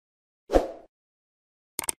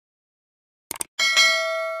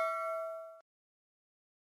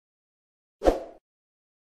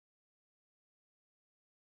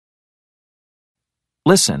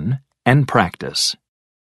Listen and practice.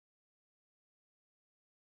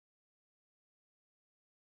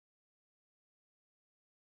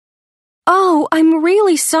 Oh, I'm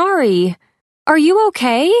really sorry. Are you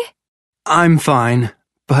okay? I'm fine,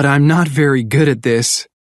 but I'm not very good at this.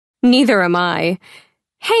 Neither am I.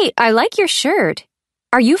 Hey, I like your shirt.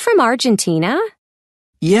 Are you from Argentina?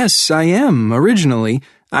 Yes, I am, originally.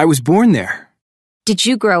 I was born there. Did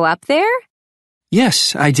you grow up there?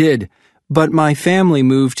 Yes, I did. But my family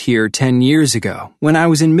moved here 10 years ago, when I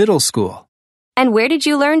was in middle school. And where did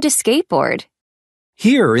you learn to skateboard?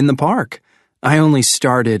 Here, in the park. I only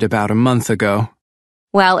started about a month ago.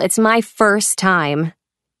 Well, it's my first time.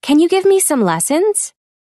 Can you give me some lessons?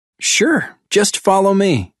 Sure, just follow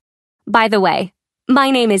me. By the way,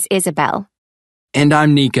 my name is Isabel. And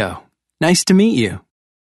I'm Nico. Nice to meet you.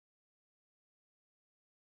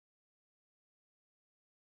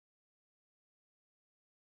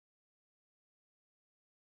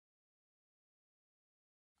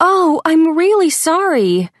 Oh, I'm really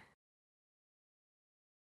sorry.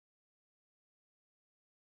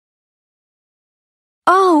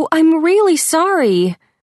 Oh, I'm really sorry.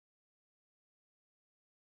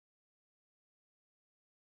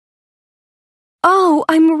 Oh,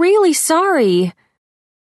 I'm really sorry.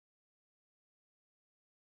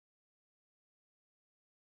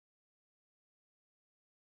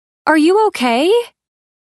 Are you okay?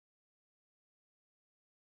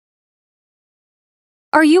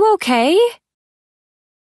 Are you okay?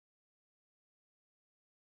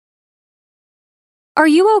 Are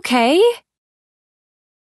you okay?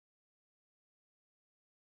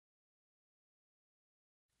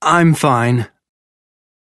 I'm fine.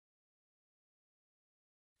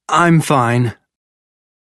 I'm fine.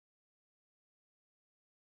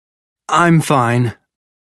 I'm fine.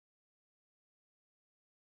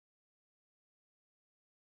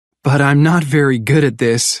 But I'm not very good at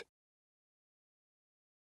this.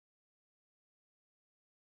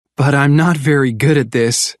 But I'm not very good at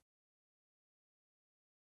this.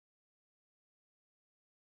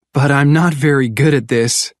 But I'm not very good at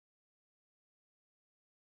this.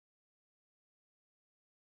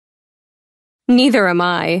 Neither am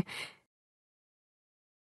I.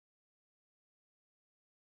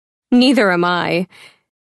 Neither am I.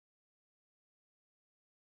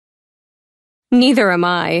 Neither am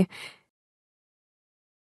I.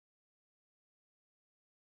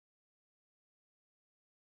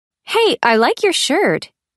 Hey, I like your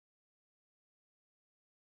shirt.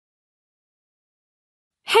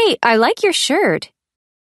 Hey, I like your shirt.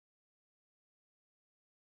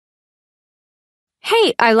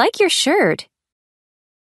 Hey, I like your shirt.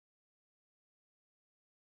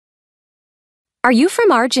 Are you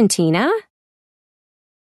from Argentina?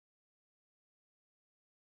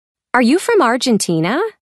 Are you from Argentina?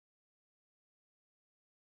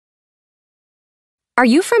 Are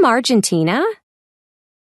you from Argentina?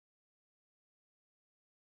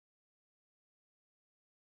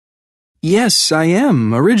 Yes, I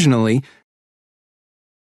am, originally.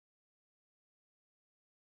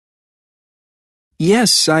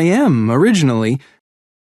 Yes, I am, originally.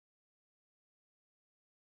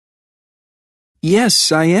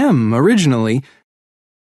 Yes, I am, originally.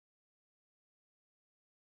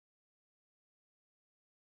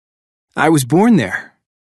 I was born there.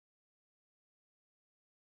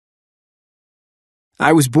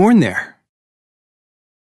 I was born there.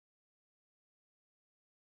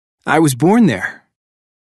 I was born there.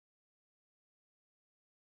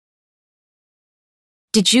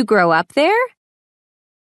 Did you grow up there?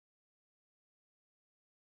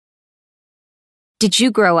 Did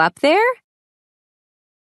you grow up there?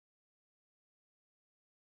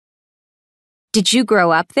 Did you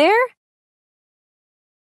grow up there?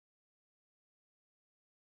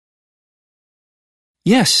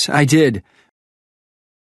 Yes, I did.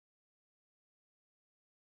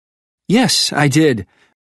 Yes, I did.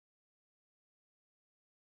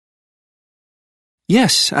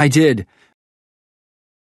 Yes, I did.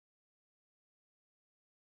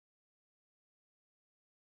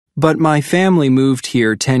 But my family moved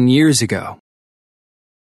here 10 years ago.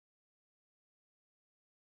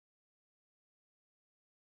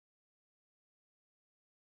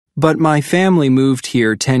 But my family moved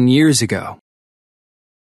here 10 years ago.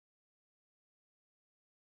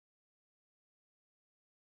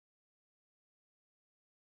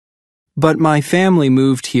 But my family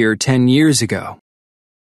moved here 10 years ago.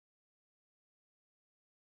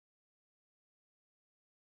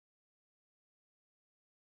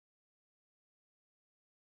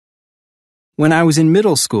 When I was in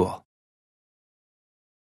middle school.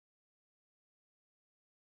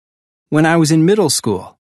 When I was in middle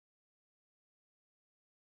school.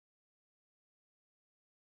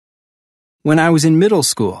 when I was in middle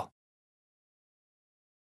school.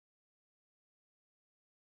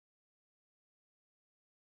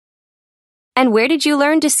 And where did you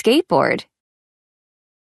learn to skateboard?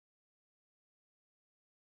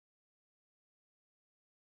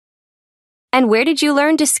 And where did you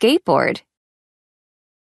learn to skateboard?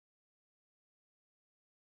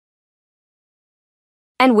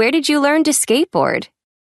 And where did you learn to skateboard?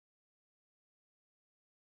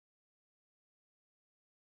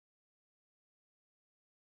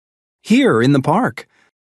 Here in the park.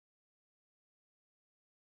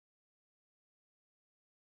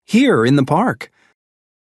 Here in the park.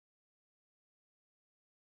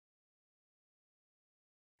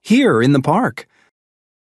 Here in the park.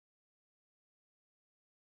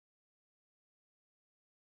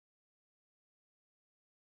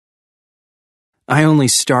 I only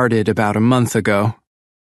started about a month ago.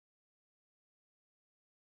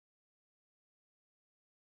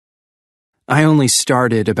 I only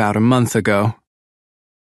started about a month ago.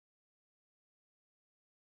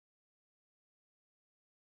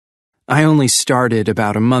 I only started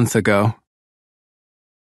about a month ago.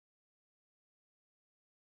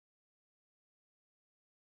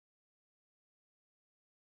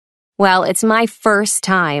 Well, it's my first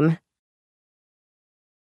time.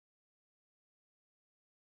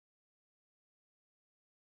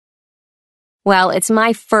 Well, it's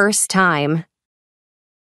my first time.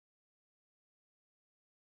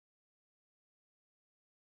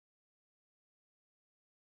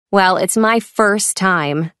 Well, it's my first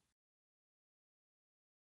time.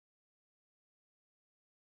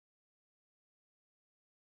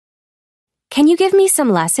 Can you give me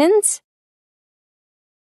some lessons?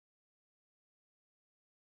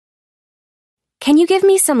 Can you give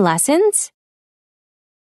me some lessons?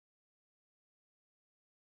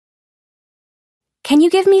 Can you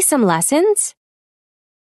give me some lessons?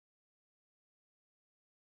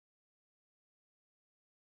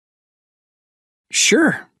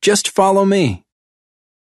 Sure, just follow me.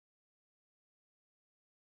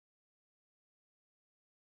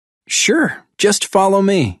 Sure, just follow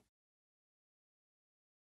me.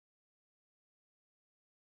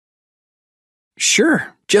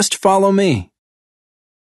 Sure, just follow me.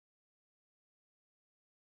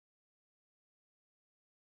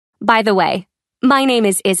 By the way, my name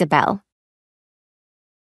is Isabel.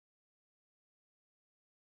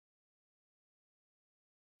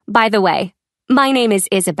 By the way, my name is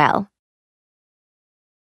Isabel.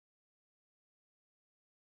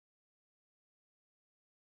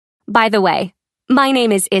 By the way, my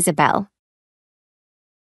name is Isabel.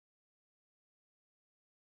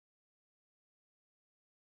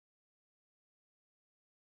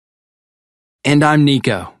 And I'm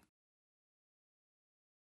Nico.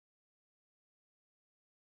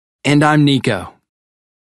 And I'm Nico.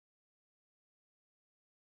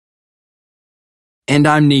 And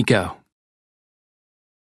I'm Nico.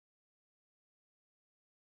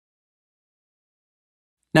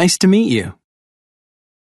 Nice to meet you.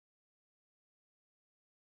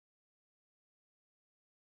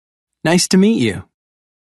 Nice to meet you.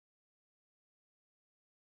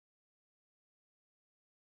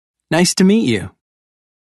 Nice to meet you.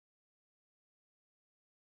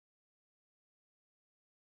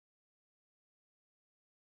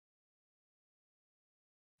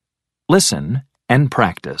 Listen and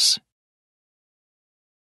practice.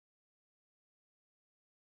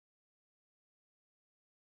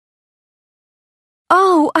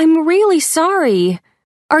 Oh, I'm really sorry.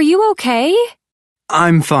 Are you okay?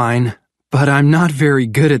 I'm fine, but I'm not very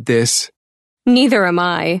good at this. Neither am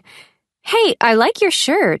I. Hey, I like your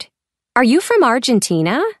shirt. Are you from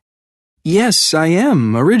Argentina? Yes, I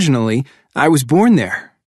am, originally. I was born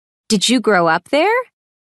there. Did you grow up there?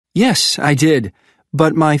 Yes, I did.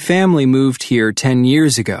 But my family moved here 10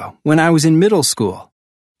 years ago, when I was in middle school.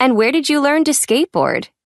 And where did you learn to skateboard?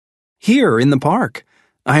 Here in the park.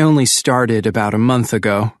 I only started about a month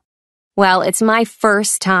ago. Well, it's my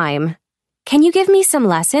first time. Can you give me some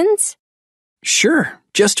lessons? Sure,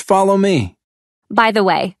 just follow me. By the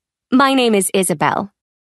way, my name is Isabel.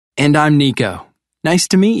 And I'm Nico. Nice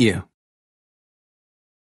to meet you.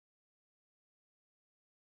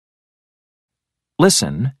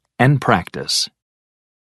 Listen and practice.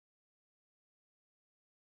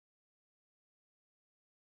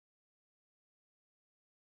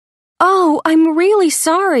 Oh, I'm really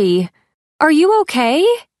sorry. Are you okay?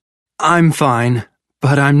 I'm fine,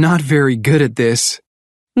 but I'm not very good at this.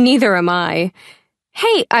 Neither am I.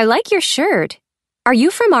 Hey, I like your shirt. Are you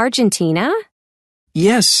from Argentina?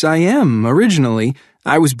 Yes, I am, originally.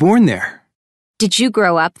 I was born there. Did you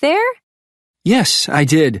grow up there? Yes, I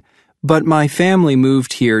did. but my family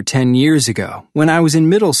moved here 10 years ago when I was in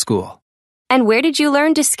middle school. And where did you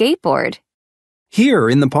learn to skateboard? Here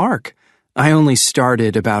in the park. I only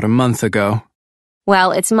started about a month ago.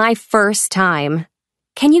 Well, it's my first time.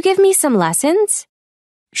 Can you give me some lessons?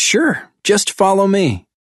 Sure, just follow me.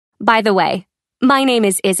 By the way, my name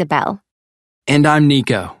is Isabel. And I'm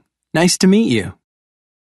Nico. Nice to meet you.